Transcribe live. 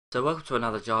So welcome to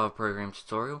another Java program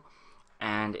tutorial,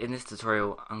 and in this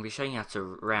tutorial I'm going to be showing you how to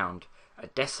round a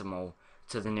decimal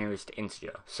to the nearest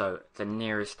integer, so the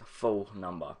nearest full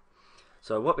number.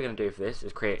 So what we're going to do for this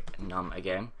is create num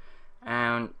again,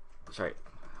 and sorry,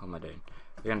 what am I doing?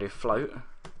 We're going to do float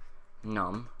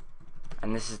num,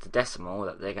 and this is the decimal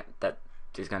that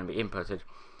is going to be inputted,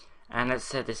 and let's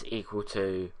set this equal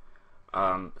to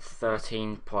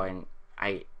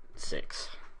 13.86.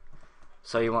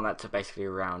 So you want that to basically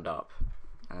round up,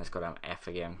 and let's go down F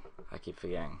again. I keep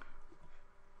forgetting.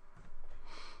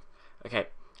 Okay,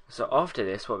 so after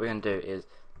this, what we're going to do is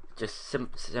just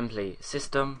simply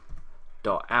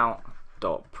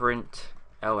system.out.println,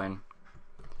 and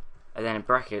then in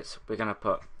brackets we're going to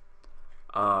put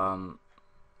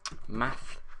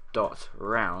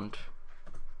math.round,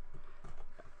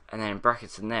 and then in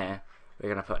brackets in there we're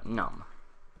going to put num.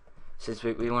 Since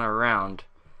we want to round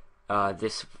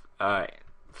this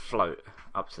float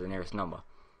up to the nearest number.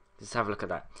 Let's have a look at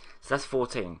that. So that's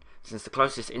 14, since the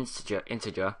closest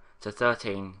integer to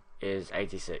 13 is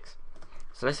 86.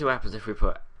 So let's see what happens if we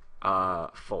put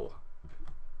 4.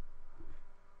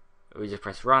 We just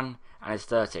press run, and it's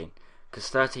 13, because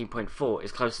 13.4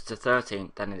 is closer to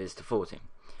 13 than it is to 14.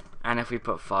 And if we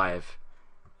put 5,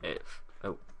 it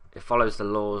follows the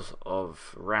laws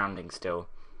of rounding still,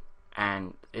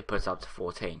 and it puts up to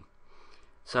 14.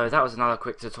 So that was another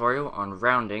quick tutorial on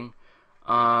rounding.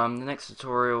 The next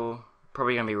tutorial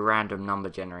probably going to be random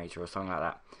number generator or something like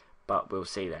that, but we'll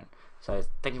see then. So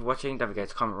thank you for watching. Don't forget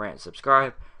to comment, rate and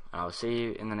subscribe, and I'll see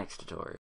you in the next tutorial.